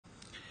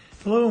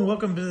Hello and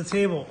welcome to the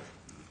table.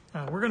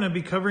 We're going to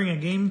be covering a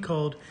game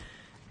called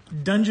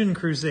Dungeon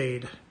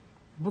Crusade,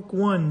 Book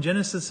 1,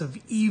 Genesis of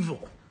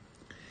Evil.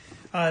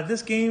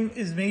 This game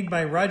is made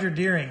by Roger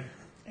Deering,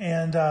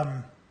 and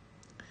I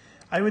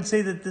would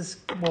say that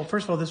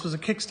first of all, this was a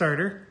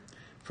Kickstarter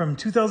from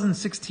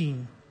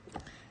 2016,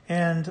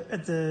 and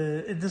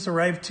this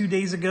arrived 2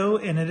 days ago,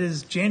 and it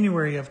is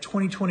January of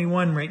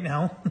 2021 right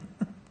now.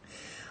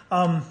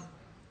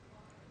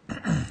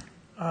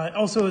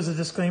 Also, as a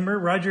disclaimer,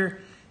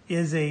 Roger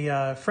is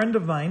a friend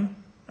of mine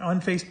on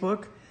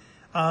Facebook,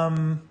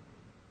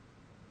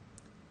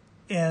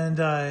 and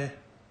I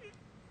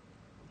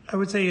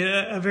would say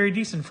a very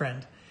decent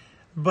friend.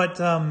 But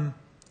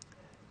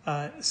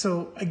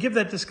so I give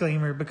that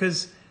disclaimer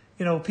because,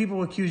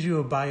 people accuse you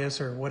of bias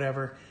or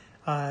whatever.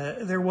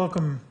 They're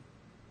welcome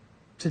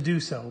to do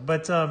so.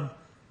 But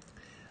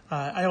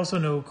I also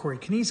know Corey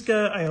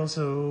Kaniska. I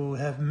also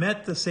have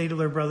met the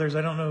Sadler brothers.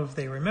 I don't know if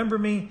they remember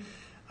me.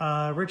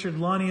 Richard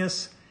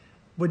Lanius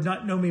would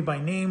not know me by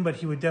name, but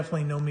he would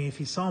definitely know me if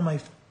he saw my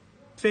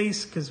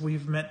face because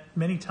we've met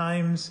many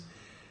times.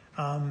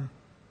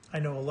 I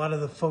know a lot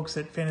of the folks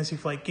at Fantasy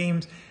Flight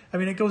Games. I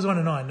mean, it goes on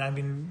and on. I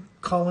mean,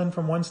 Colin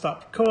from One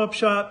Stop Co-op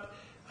Shop,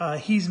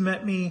 he's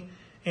met me.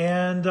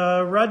 And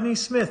Rodney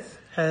Smith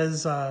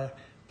has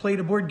played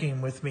a board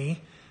game with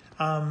me.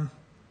 I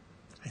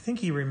think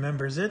he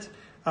remembers it.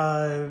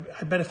 I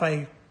bet if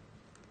I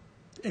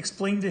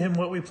explained to him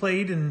what we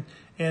played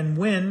and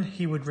when,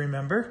 he would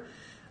remember.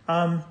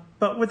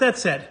 But with that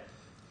said,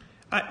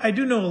 I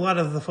do know a lot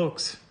of the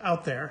folks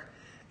out there,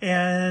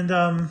 and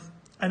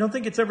I don't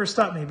think it's ever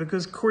stopped me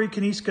because Corey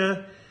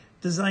Kaniska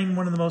designed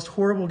one of the most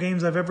horrible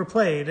games I've ever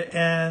played,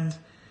 and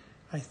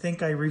I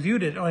think I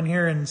reviewed it on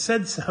here and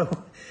said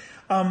so.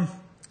 And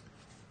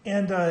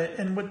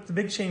what the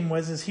big shame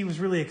was is he was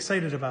really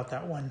excited about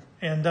that one,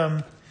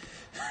 and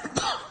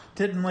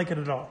didn't like it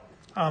at all.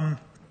 But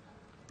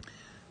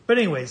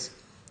anyways,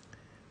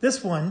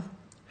 this one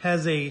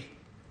has a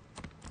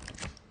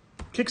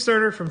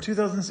Kickstarter from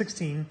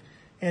 2016,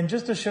 and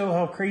just to show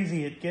how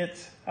crazy it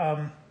gets,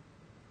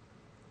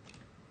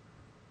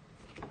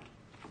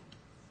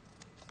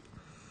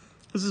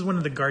 this is one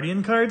of the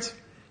Guardian cards.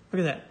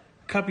 Look at that,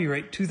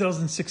 copyright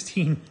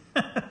 2016.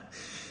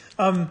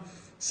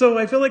 So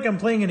I feel like I'm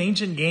playing an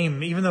ancient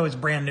game, even though it's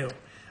brand new.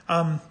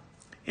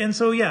 And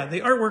so yeah, the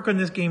artwork on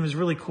this game is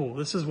really cool.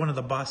 This is one of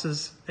the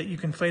bosses that you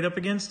can fight up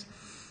against,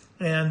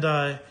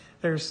 and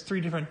there's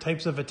 3 different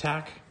types of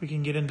attack. We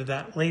can get into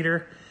that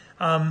later.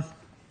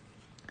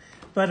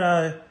 But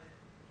I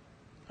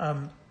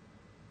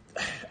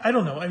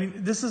don't know. I mean,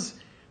 this is,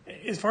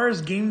 as far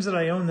as games that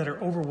I own that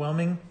are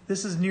overwhelming,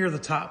 this is near the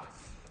top.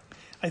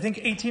 I think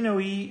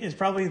 18OE is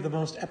probably the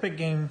most epic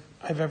game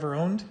I've ever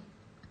owned.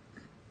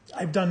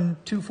 I've done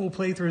 2 full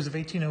playthroughs of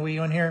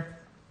 18OE on here,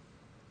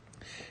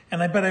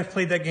 and I bet I've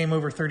played that game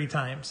over 30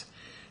 times.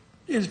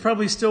 It's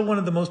probably still one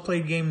of the most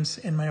played games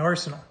in my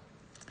arsenal.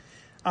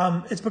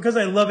 It's because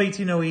I love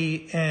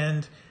 18OE,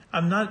 and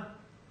I'm not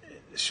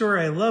sure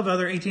I love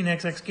other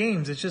 18XX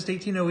games. It's just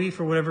 18OE,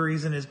 for whatever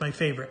reason, is my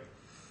favorite.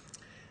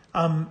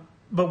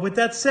 But with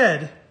that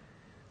said,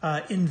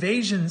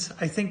 Invasions,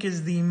 I think,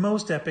 is the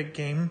most epic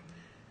game.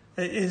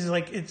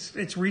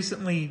 It's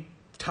recently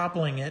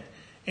toppling it,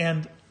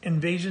 and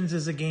Invasions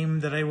is a game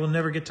that I will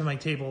never get to my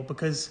table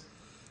because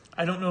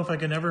I don't know if I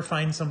can ever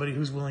find somebody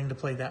who's willing to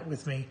play that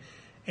with me,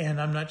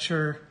 and I'm not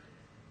sure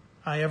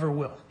I ever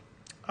will.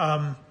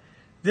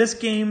 This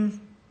game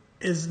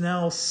is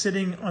now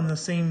sitting on the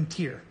same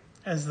tier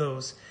as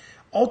those.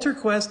 Alter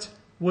Quest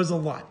was a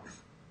lot.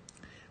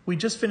 We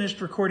just finished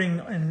recording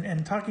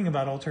and talking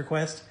about Alter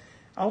Quest.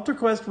 Alter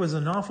Quest was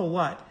an awful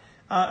lot.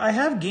 I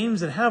have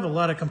games that have a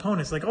lot of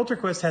components. Like Alter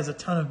Quest has a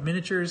ton of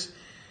miniatures.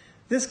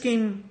 This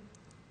game,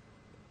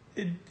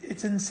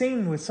 it's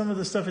insane with some of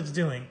the stuff it's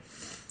doing.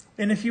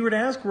 And if you were to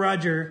ask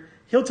Roger,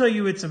 he'll tell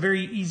you it's a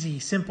very easy,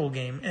 simple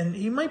game. And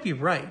he might be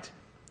right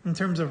in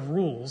terms of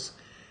rules.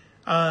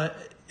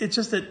 It's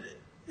just that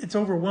it's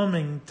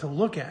overwhelming to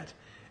look at.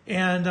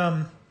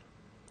 And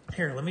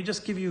here, let me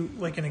just give you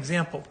like an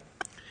example.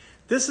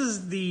 This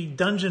is the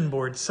dungeon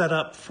board set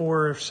up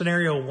for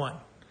scenario 1,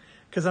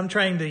 because I'm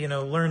trying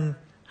to, learn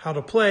how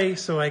to play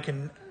so I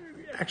can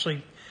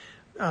actually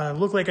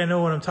look like I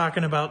know what I'm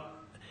talking about.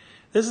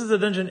 This is the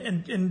dungeon,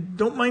 and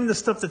don't mind the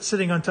stuff that's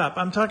sitting on top.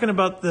 I'm talking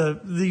about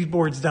these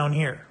boards down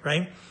here,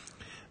 right?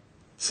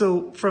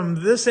 So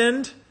from this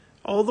end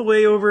all the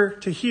way over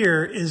to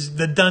here is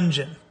the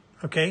dungeon.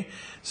 Okay,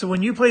 so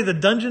when you play the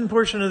dungeon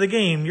portion of the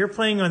game, you're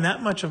playing on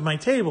that much of my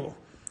table.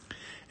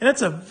 And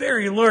that's a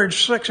very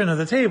large section of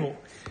the table.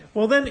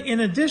 Well, then, in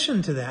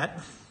addition to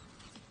that,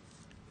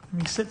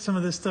 let me set some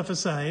of this stuff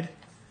aside.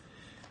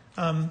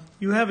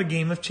 You have a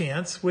game of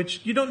chance,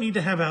 which you don't need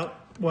to have out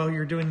while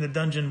you're doing the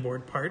dungeon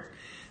board part.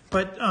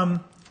 But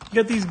you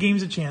got these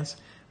games of chance.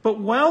 But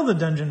while the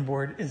dungeon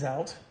board is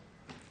out,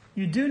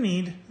 you do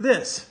need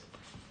this.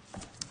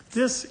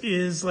 This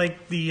is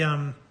like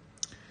the,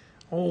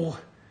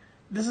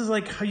 this is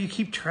like how you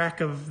keep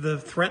track of the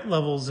threat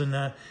levels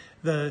and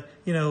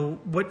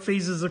what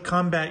phases of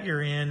combat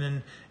you're in,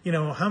 and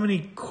how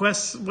many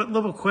quests, what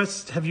level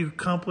quests have you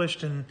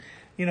accomplished, and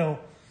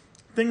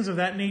things of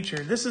that nature.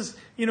 This is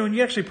and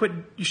you actually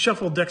you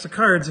shuffle decks of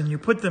cards and you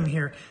put them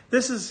here.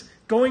 This is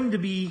going to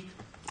be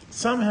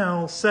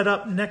somehow set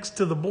up next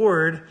to the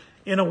board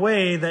in a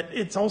way that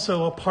it's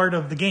also a part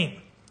of the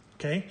game.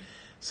 Okay,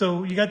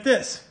 so you got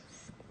this.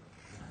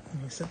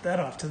 Let me set that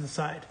off to the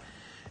side.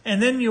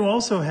 And then you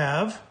also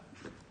have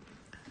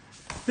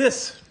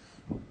this,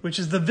 which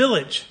is the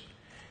village.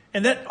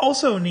 And that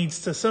also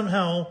needs to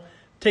somehow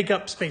take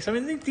up space. I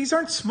mean, these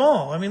aren't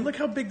small. I mean, look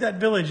how big that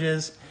village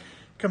is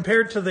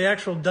compared to the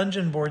actual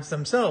dungeon boards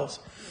themselves.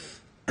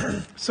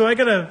 So I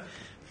got to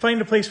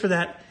find a place for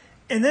that.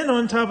 And then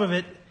on top of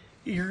it,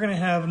 you're going to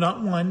have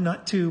not one,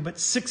 not two, but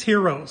 6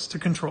 heroes to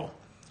control.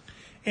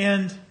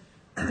 And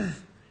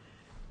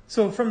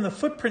so from the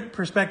footprint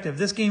perspective,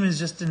 this game is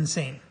just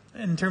insane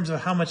in terms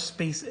of how much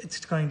space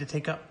it's going to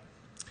take up.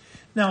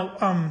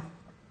 Now,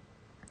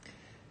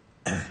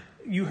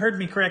 you heard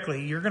me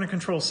correctly. You're going to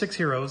control 6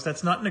 heroes.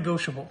 That's not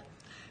negotiable.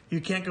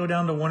 You can't go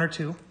down to 1 or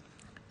 2.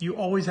 You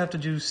always have to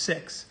do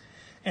 6.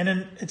 And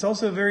then it's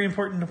also very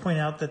important to point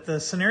out that the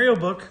scenario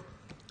book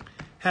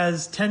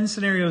has 10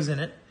 scenarios in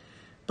it,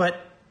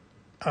 but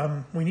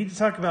we need to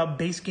talk about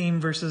base game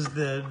versus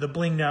the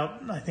blinged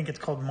out, I think it's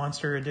called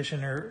Monster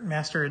Edition or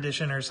Master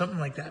Edition or something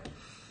like that.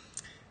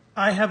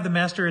 I have the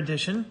Master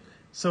Edition,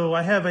 so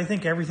I have, I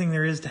think, everything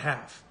there is to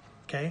have.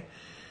 Okay?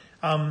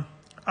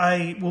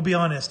 I will be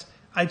honest.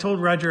 I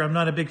told Roger I'm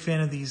not a big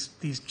fan of these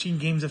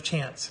games of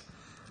chance.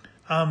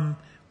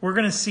 We're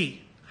going to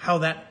see how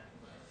that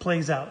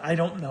plays out. I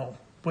don't know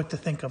what to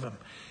think of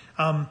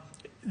them.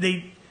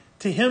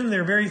 To him,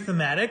 they're very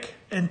thematic,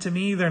 and to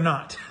me, they're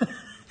not.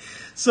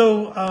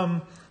 So,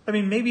 I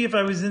mean, maybe if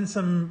I was in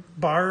some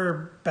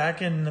bar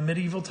back in the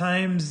medieval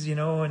times,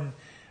 and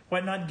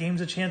whatnot, games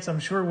of chance, I'm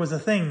sure was a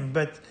thing.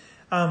 But,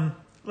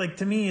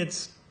 to me,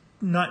 it's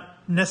not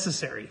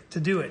necessary to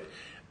do it.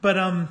 But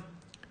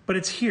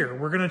it's here.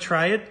 We're going to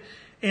try it.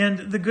 And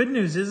the good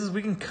news is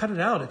we can cut it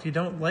out if you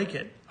don't like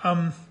it.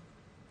 I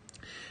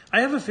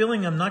have a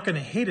feeling I'm not going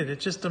to hate it.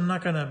 It's just I'm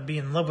not going to be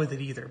in love with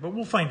it either. But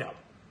we'll find out.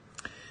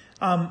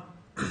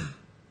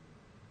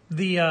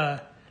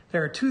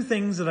 There are 2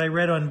 things that I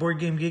read on Board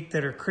Game Geek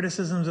that are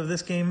criticisms of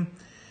this game.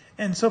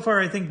 And so far,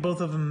 I think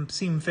both of them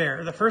seem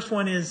fair. The first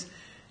one is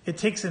it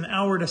takes an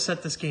hour to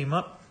set this game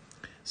up.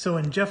 So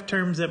in Jeff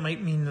terms, that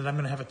might mean that I'm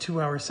going to have a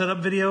 2-hour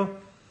setup video.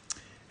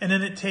 And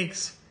then it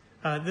takes,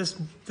 this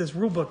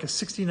rule book is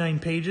 69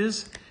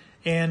 pages.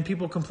 And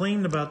people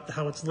complained about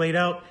how it's laid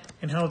out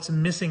and how it's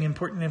missing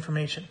important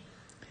information.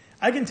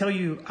 I can tell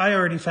you, I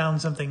already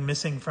found something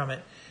missing from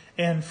it.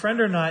 And friend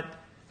or not,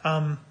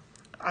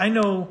 I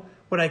know...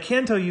 What I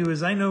can tell you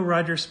is I know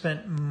Roger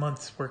spent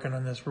months working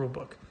on this rule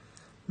book.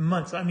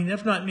 Months. I mean,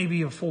 if not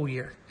maybe a full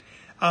year.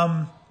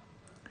 And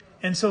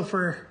so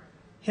for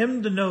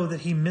him to know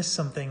that he missed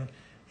something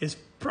is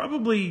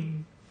probably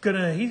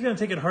he's going to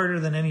take it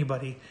harder than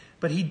anybody.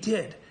 But he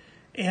did.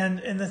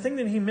 And the thing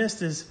that he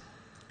missed is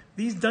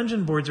these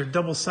dungeon boards are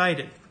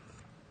double-sided.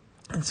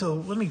 And so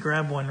let me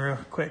grab one real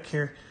quick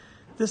here.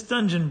 This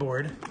dungeon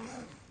board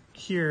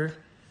here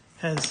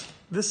has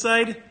this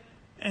side,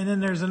 and then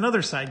there's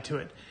another side to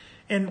it.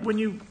 And when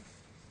you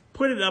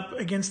put it up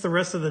against the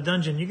rest of the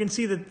dungeon, you can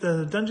see that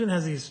the dungeon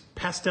has these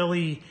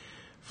pastel-y,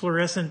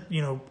 fluorescent,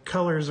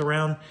 colors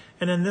around,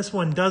 and then this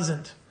one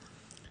doesn't.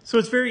 So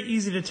it's very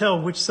easy to tell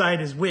which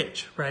side is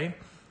which, right?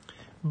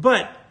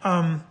 But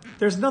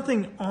there's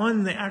nothing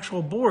on the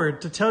actual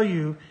board to tell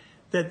you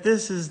that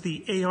this is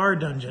the AR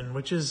dungeon,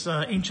 which is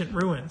Ancient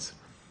Ruins.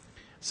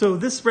 So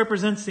this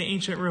represents the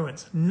Ancient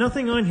Ruins.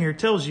 Nothing on here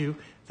tells you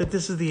that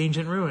this is the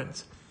Ancient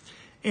Ruins.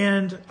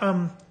 And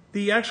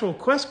the actual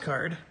quest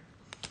card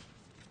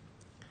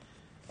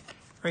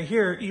right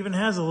here even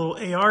has a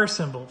little AR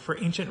symbol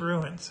for Ancient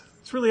Ruins.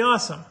 It's really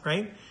awesome,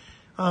 right?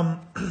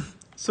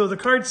 So the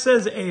card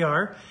says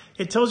AR.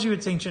 It tells you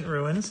it's Ancient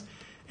Ruins.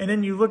 And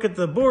then you look at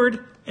the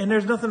board, and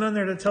there's nothing on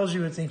there that tells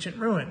you it's Ancient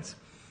Ruins.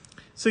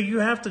 So you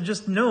have to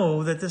just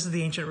know that this is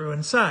the Ancient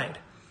Ruins side.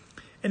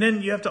 And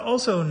then you have to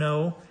also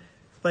know,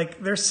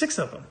 there's 6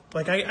 of them.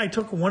 I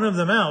took one of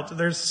them out.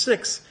 There's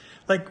 6.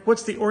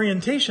 What's the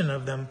orientation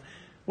of them?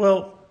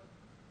 Well,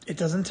 it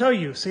doesn't tell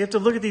you. So you have to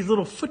look at these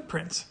little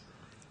footprints.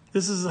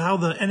 This is how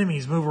the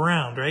enemies move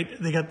around, right?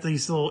 They got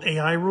these little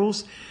AI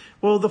rules.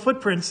 Well, the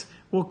footprints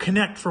will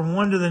connect from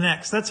one to the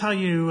next. That's how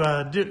you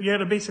you got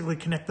to basically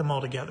connect them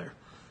all together.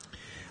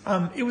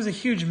 It was a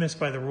huge miss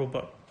by the rule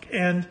book.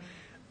 And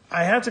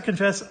I have to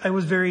confess, I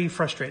was very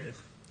frustrated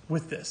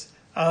with this.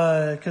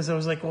 Because I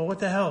was like, well, what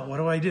the hell? What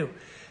do I do?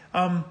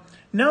 Now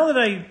that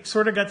I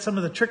sort of got some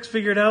of the tricks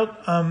figured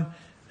out,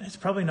 it's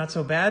probably not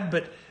so bad,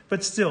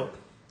 but still,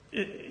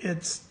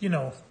 it's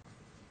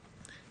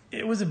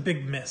it was a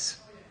big miss.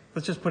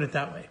 Let's just put it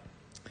that way.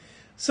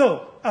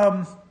 So,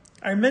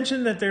 I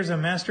mentioned that there's a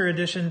Master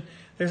Edition.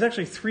 There's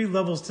actually 3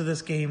 levels to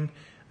this game.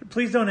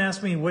 Please don't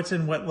ask me what's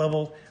in what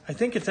level. I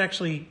think it's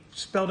actually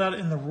spelled out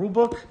in the rule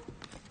book.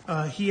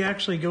 He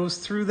actually goes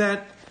through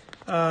that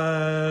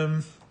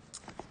Right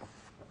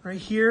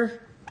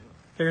here,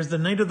 there's the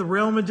Knight of the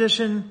Realm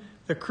edition,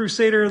 the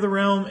Crusader of the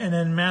Realm, and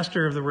then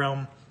Master of the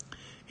Realm.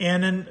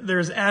 And then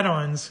there's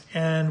add-ons,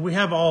 and we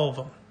have all of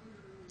them.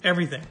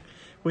 Everything.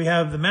 We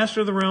have the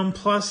Master of the Realm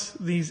plus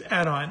these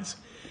add-ons.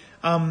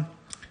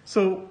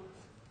 So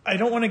I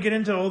don't want to get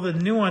into all the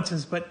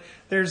nuances, but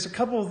there's a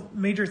couple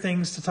major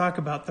things to talk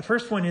about. The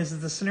first one is that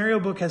the scenario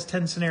book has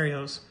 10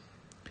 scenarios.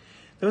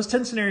 Those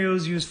 10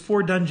 scenarios use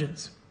 4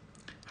 dungeons.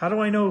 How do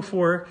I know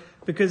 4?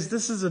 Because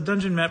this is a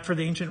dungeon map for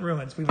the ancient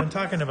ruins. We've been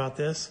talking about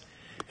this.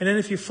 And then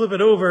if you flip it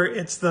over,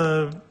 it's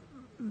the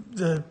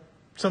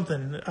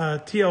something,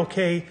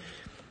 TLK.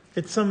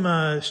 It's some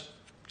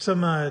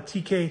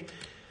TK.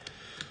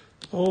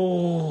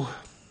 Oh,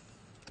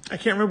 I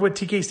can't remember what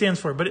TK stands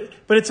for, but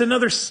it's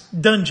another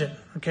dungeon,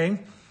 okay?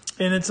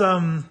 And it's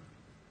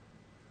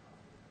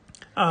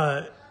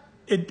I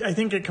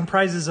think it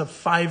comprises of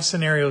 5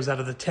 scenarios out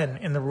of the 10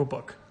 in the rule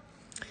book.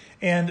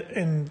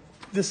 And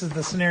this is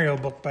the scenario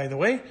book, by the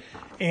way.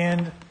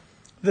 And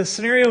the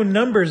scenario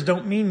numbers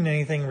don't mean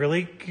anything,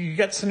 really. You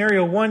got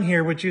scenario 1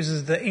 here, which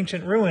uses the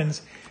ancient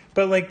ruins.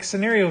 But like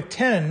scenario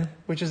 10,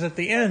 which is at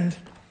the end,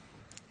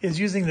 is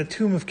using the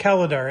Tomb of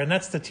Kaladar, and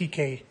that's the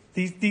TK.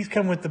 These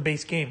come with the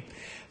base game.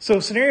 So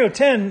scenario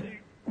 10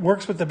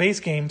 works with the base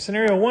game.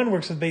 Scenario 1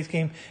 works with the base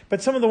game,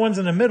 but some of the ones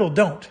in the middle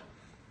don't.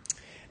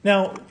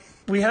 Now,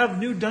 we have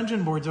new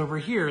dungeon boards over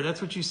here.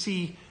 That's what you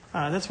see.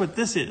 That's what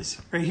this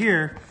is right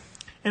here.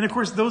 And, of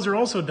course, those are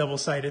also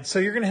double-sided. So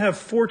you're going to have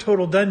 4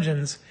 total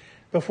dungeons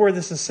before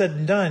this is said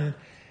and done.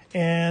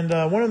 And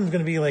one of them is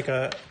going to be like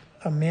a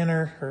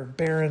manor or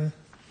baron.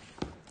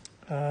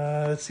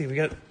 Let's see.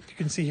 You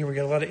can see here we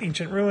got a lot of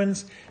ancient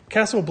ruins.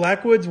 Castle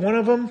Blackwood's one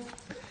of them.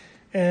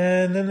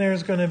 And then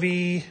there's going to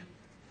be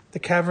the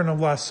Cavern of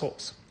Lost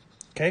Souls.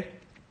 Okay?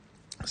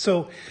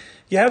 So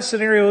you have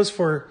scenarios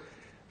for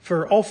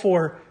all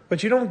 4,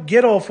 but you don't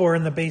get all 4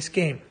 in the base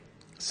game.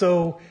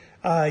 So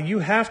you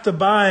have to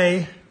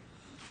buy...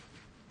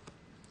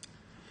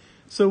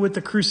 So with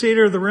the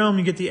Crusader of the Realm,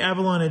 you get the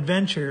Avalon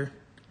Adventure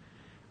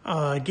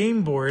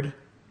game board.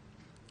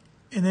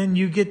 And then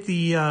you get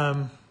the...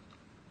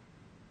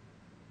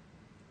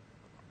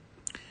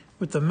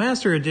 with the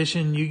Master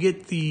Edition, you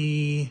get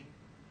the...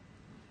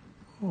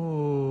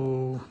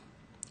 Oh...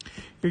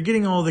 You're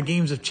getting all the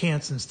games of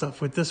chance and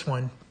stuff with this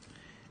one.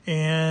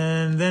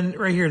 And then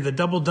right here, the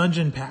Double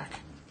Dungeon Pack.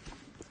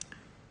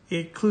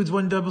 It includes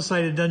 1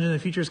 double-sided dungeon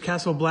that features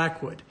Castle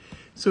Blackwood.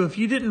 So if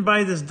you didn't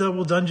buy this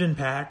Double Dungeon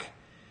Pack...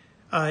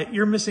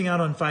 you're missing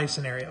out on 5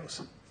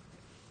 scenarios.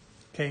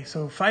 Okay,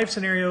 so 5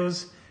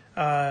 scenarios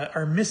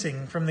are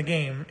missing from the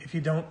game if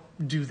you don't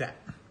do that.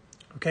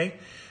 Okay,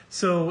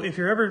 so if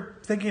you're ever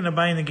thinking of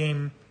buying the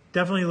game,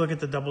 definitely look at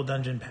the Double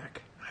Dungeon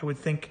Pack. I would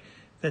think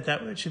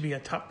that should be a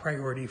top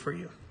priority for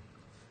you.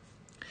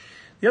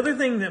 The other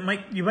thing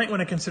that you might want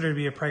to consider to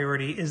be a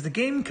priority is the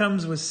game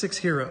comes with 6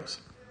 heroes.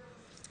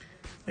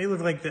 They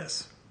look like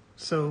this.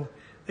 So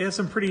they have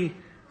some pretty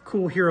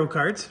cool hero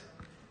cards,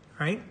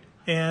 right?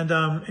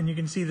 And you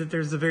can see that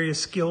there's the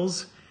various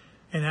skills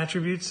and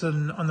attributes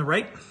on the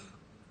right.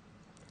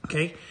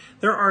 Okay,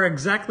 there are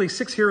exactly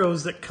 6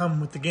 heroes that come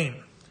with the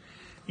game.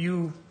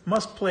 You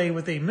must play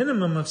with a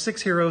minimum of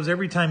 6 heroes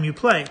every time you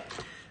play.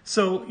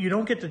 So you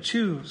don't get to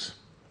choose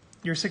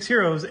your 6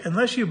 heroes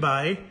unless you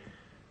buy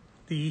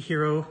the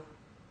hero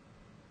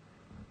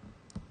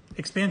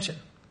expansion.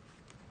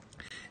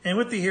 And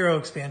with the hero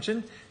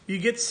expansion, you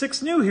get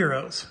 6 new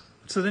heroes.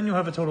 So then you'll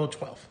have a total of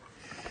 12.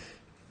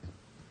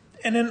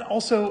 And then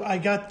also I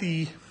got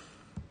the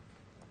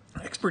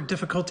expert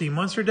difficulty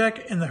monster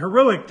deck and the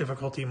heroic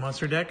difficulty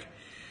monster deck.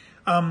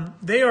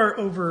 They are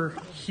over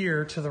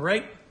here to the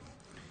right.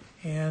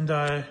 And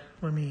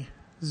let me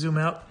zoom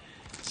out.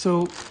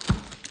 So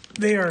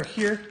they are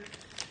here.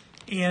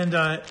 And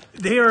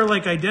they are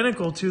like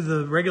identical to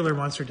the regular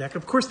monster deck.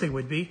 Of course they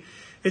would be.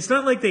 It's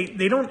not like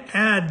they don't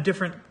add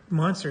different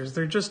monsters.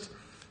 They're just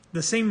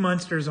the same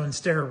monsters on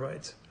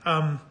steroids.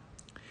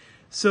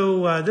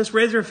 So this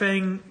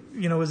Razorfang,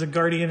 is a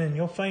guardian, and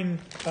you'll find,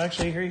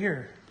 actually,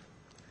 here.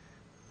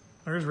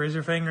 There's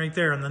Razorfang right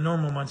there on the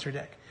normal monster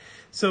deck.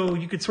 So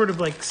you could sort of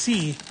like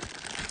see,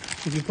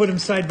 if you put him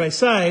side by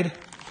side,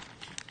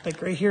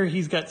 like right here,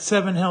 he's got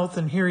 7 health,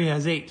 and here he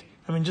has 8.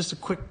 I mean, just a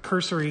quick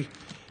cursory,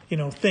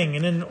 thing.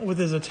 And then with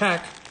his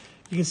attack,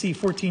 you can see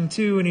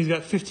 14-2, and he's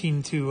got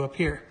 15-2 up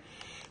here.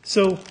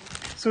 So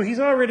he's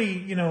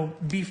already,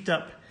 beefed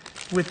up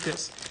with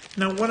this.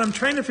 Now, what I'm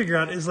trying to figure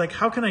out is, like,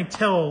 how can I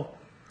tell,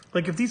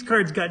 like, if these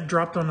cards got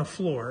dropped on the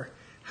floor,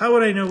 how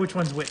would I know which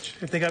one's which,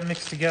 if they got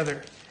mixed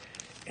together?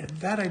 And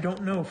that I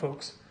don't know,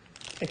 folks,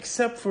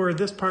 except for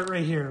this part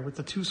right here with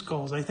the 2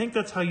 skulls. I think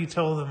that's how you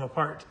tell them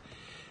apart.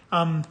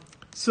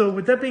 So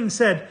with that being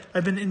said,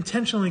 I've been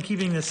intentionally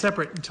keeping this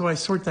separate until I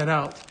sort that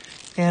out.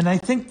 And I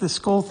think the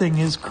skull thing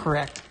is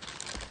correct.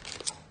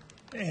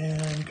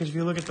 And because if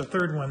you look at the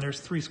third one, there's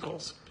 3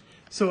 skulls.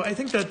 So I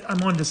think that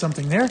I'm onto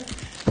something there.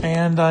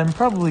 And I'm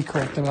probably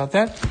correct about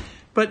that.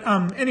 But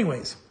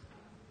anyways,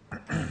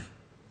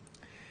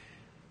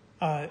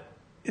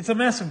 it's a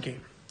massive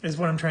game. is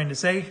what I'm trying to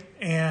say.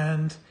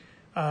 And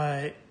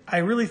I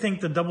really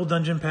think the double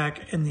dungeon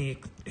pack and the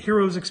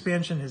Heroes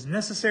expansion is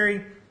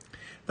necessary.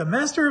 The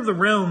Master of the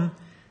Realm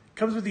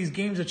comes with these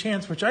games of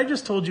chance, which I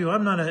just told you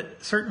I'm not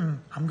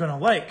certain I'm going to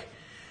like.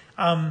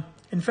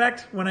 In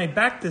fact, when I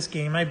backed this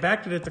game, I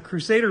backed it at the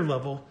Crusader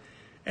level,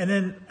 and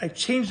then I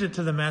changed it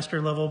to the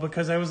Master level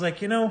because I was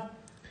like, I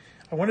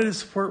wanted to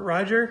support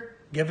Roger,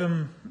 give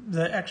him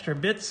the extra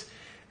bits,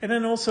 and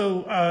then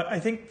also I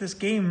think this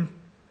game,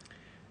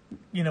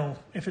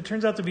 if it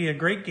turns out to be a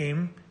great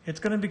game, it's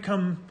going to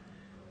become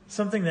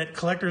something that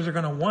collectors are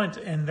going to want,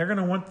 and they're going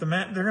to want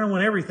they're going to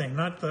want everything,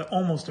 not the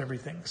almost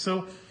everything.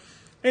 So,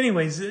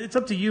 anyways, it's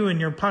up to you and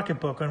your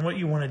pocketbook on what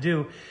you want to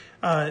do.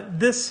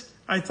 This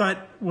I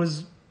thought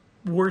was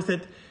worth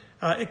it.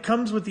 It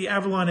comes with the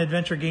Avalon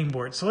Adventure game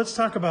board. So let's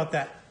talk about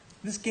that.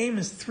 This game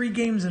is 3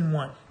 games in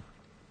 1.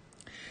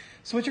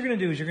 So what you're going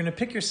to do is you're going to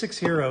pick your 6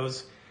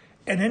 heroes,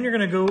 and then you're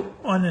going to go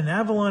on an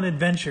Avalon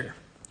Adventure,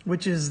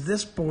 which is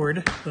this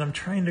board that I'm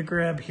trying to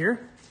grab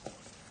here.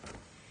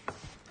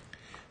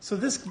 So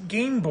this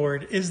game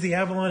board is the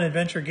Avalon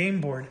Adventure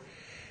game board.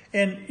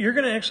 And you're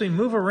going to actually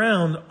move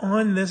around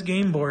on this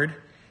game board,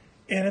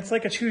 and it's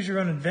like a choose your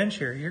own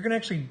adventure. You're going to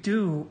actually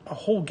do a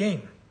whole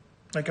game,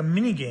 like a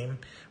mini game,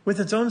 with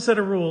its own set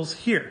of rules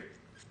here.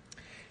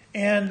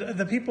 And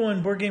the people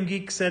in Board Game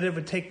Geek said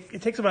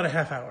it takes about a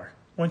half hour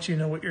once you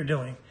know what you're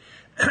doing.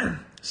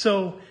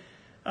 So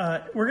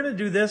we're going to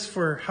do this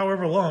for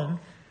however long,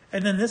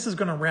 and then this is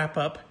going to wrap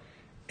up.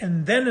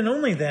 And then and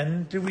only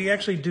then do we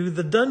actually do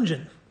the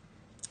dungeon.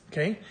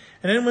 Okay?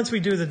 And then once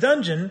we do the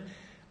dungeon,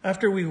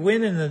 after we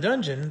win in the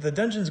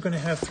dungeon's going to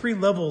have 3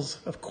 levels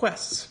of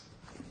quests.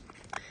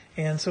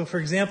 And so, for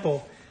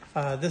example,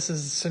 this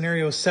is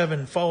scenario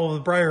 7, Follow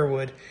the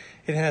Briarwood.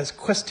 It has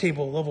quest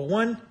table level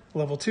 1,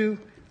 level 2,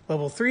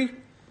 level 3.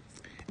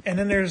 And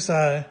then there's,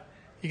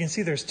 you can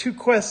see there's 2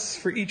 quests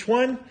for each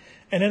one.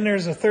 And then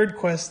there's a third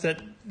quest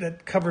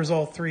that covers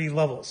all 3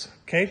 levels.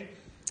 Okay?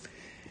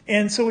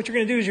 And so what you're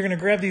going to do is you're going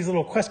to grab these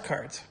little quest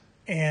cards.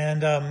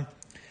 And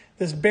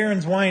this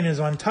Baron's Wine is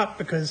on top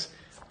because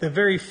the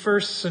very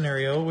first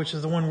scenario, which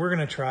is the one we're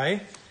going to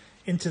try,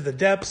 Into the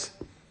Depths,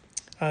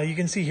 you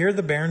can see here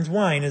the Baron's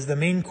Wine is the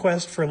main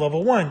quest for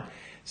level 1.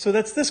 So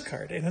that's this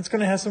card, and it's going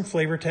to have some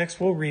flavor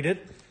text. We'll read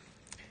it.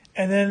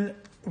 And then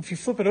if you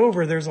flip it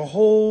over, there's a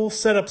whole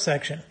setup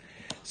section.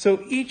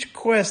 So each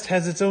quest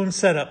has its own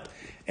setup.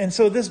 And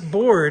so this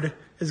board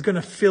is going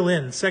to fill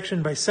in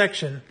section by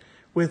section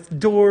with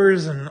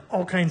doors and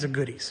all kinds of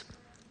goodies.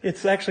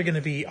 It's actually going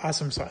to be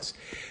awesome sauce.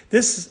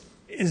 This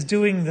is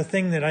doing the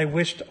thing that I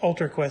wished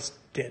Alter Quest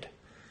did.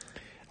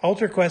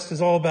 Alter Quest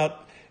is all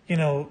about,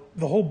 the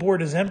whole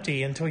board is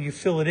empty until you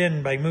fill it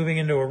in by moving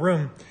into a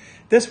room.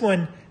 This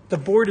one, the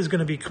board is going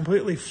to be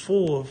completely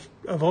full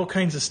of all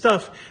kinds of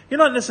stuff. You're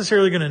not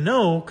necessarily going to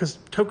know because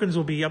tokens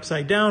will be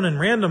upside down and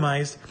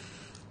randomized,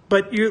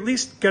 but you at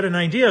least got an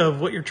idea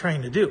of what you're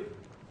trying to do.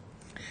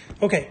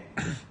 Okay.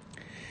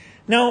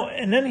 Now,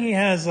 and then he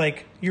has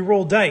you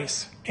roll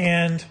dice,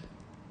 and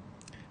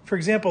for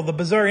example, the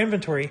Bizarre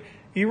Inventory,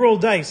 you roll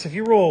dice. If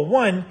you roll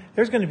 1,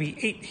 there's going to be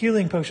 8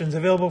 healing potions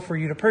available for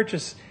you to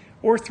purchase,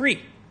 or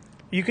 3.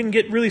 You can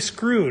get really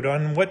screwed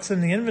on what's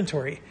in the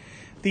inventory.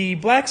 The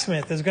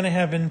Blacksmith is going to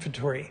have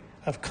inventory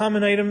of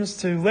common items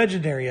to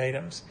legendary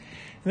items.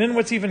 And then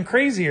what's even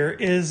crazier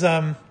is,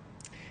 and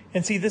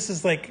see, this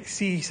is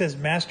he says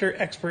Master,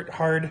 Expert,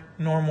 Hard,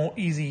 Normal,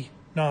 Easy,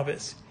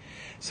 Novice.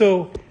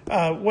 So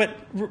what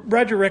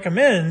Roger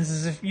recommends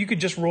is if you could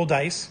just roll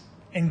dice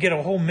and get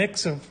a whole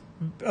mix of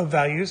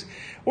values,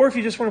 or if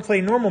you just want to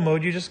play normal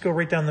mode, you just go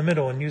right down the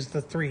middle and use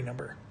the 3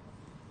 number.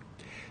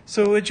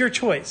 So it's your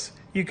choice.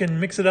 You can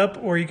mix it up,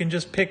 or you can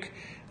just pick,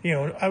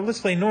 let's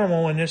play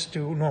normal and just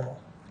do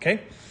normal.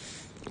 Okay.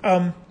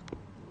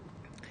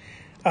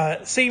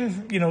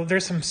 Same,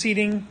 there's some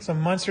seeding,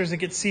 some monsters that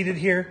get seeded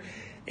here,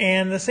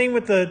 and the same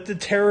with the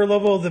terror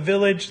level of the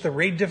village, the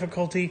raid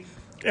difficulty.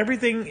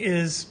 Everything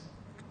is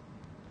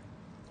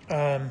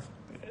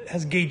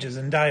has gauges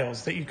and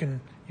dials that you can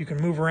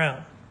move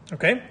around.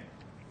 Okay.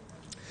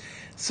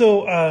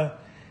 So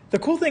the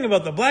cool thing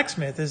about the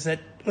Blacksmith is that,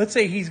 let's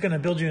say he's going to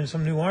build you in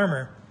some new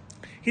armor.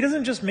 He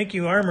doesn't just make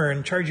you armor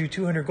and charge you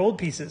 200 gold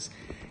pieces.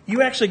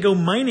 You actually go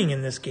mining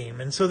in this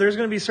game. And so there's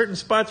going to be certain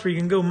spots where you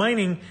can go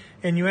mining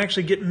and you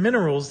actually get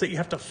minerals that you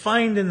have to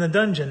find in the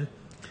dungeon.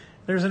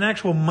 There's an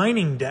actual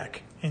mining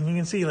deck. And you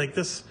can see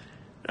this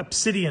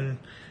obsidian,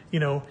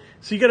 So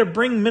you got to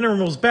bring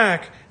minerals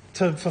back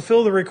to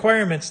fulfill the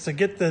requirements to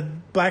get the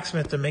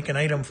Blacksmith to make an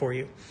item for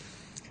you.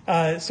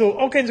 So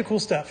all kinds of cool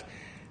stuff.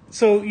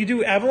 So you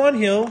do Avalon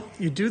Hill,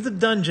 you do the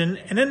dungeon,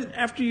 and then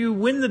after you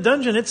win the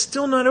dungeon, it's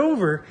still not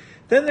over.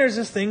 Then there's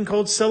this thing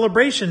called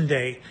Celebration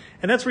Day,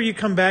 and that's where you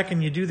come back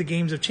and you do the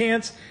games of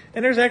chance,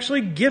 and there's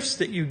actually gifts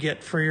that you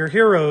get for your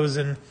heroes,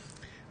 and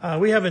I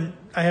haven't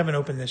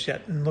opened this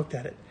yet and looked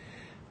at it.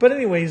 But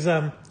anyways,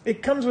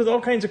 it comes with all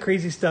kinds of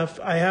crazy stuff.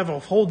 I have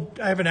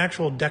an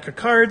actual deck of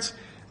cards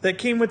that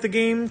came with the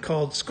game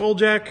called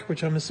Skulljack,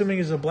 which I'm assuming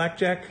is a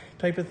blackjack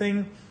type of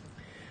thing.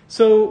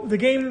 So the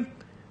game,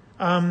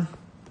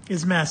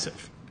 is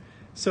massive.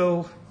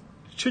 So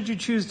should you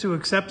choose to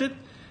accept it,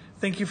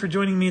 thank you for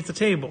joining me at the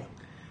table.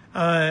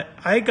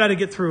 I got to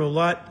get through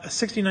a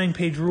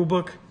 69-page rule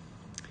book.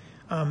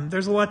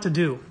 There's a lot to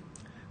do.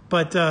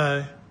 But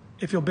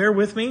if you'll bear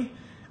with me,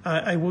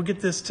 I will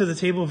get this to the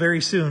table very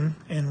soon,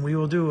 and we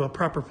will do a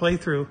proper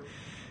playthrough.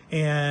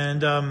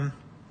 And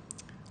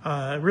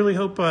I really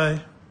hope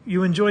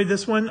you enjoyed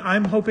this one.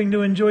 I'm hoping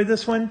to enjoy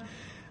this one.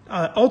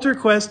 Altar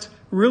Quest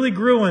really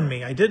grew on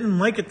me. I didn't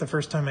like it the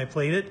first time I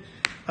played it,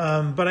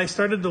 but I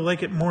started to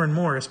like it more and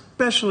more,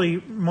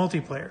 especially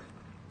multiplayer.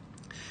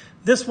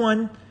 This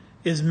one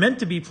is meant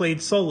to be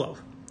played solo.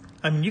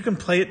 I mean, you can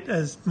play it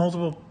as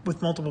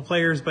with multiple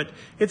players, but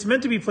it's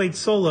meant to be played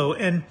solo.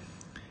 And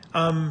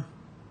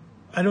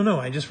I don't know.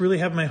 I just really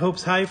have my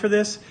hopes high for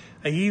this.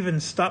 I even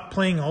stopped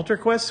playing Altar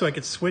Quest so I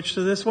could switch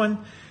to this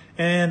one,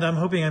 and I'm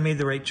hoping I made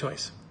the right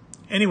choice.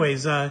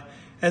 Anyways,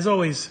 as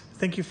always,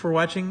 thank you for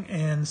watching,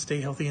 and stay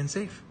healthy and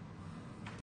safe.